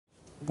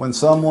When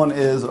someone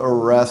is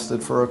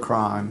arrested for a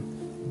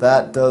crime,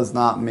 that does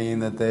not mean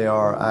that they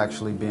are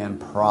actually being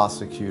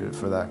prosecuted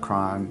for that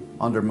crime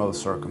under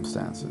most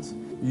circumstances.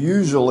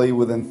 Usually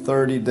within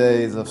 30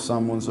 days of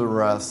someone's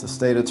arrest, the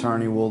state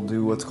attorney will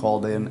do what's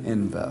called an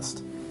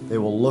invest. They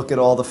will look at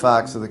all the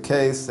facts of the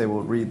case, they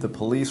will read the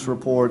police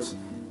reports,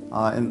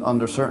 and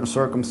under certain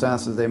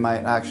circumstances they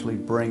might actually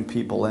bring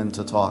people in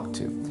to talk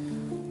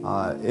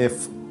to.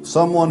 If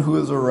someone who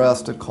is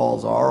arrested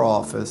calls our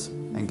office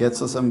and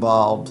gets us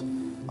involved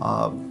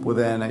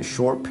within a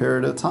short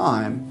period of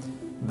time,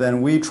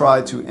 then we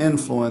try to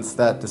influence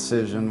that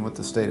decision with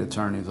the state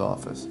attorney's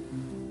office.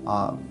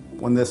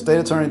 When the state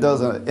attorney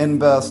does an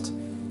invest,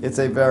 it's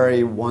a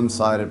very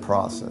one-sided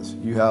process.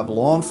 You have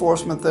law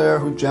enforcement there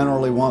who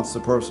generally wants the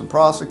person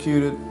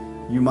prosecuted.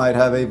 You might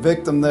have a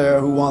victim there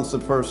who wants the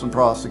person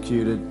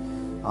prosecuted,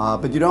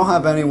 but you don't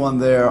have anyone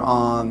there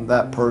on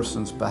that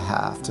person's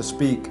behalf to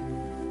speak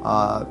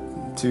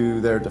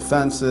to their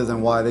defenses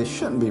and why they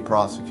shouldn't be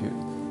prosecuted.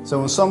 So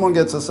when someone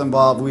gets us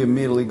involved, we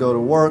immediately go to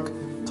work,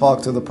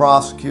 talk to the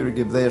prosecutor,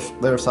 give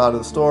their side of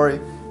the story.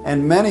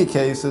 In many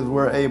cases,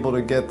 we're able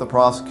to get the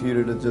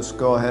prosecutor to just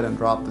go ahead and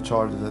drop the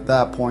charges at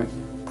that point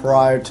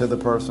prior to the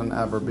person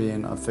ever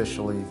being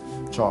officially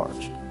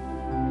charged.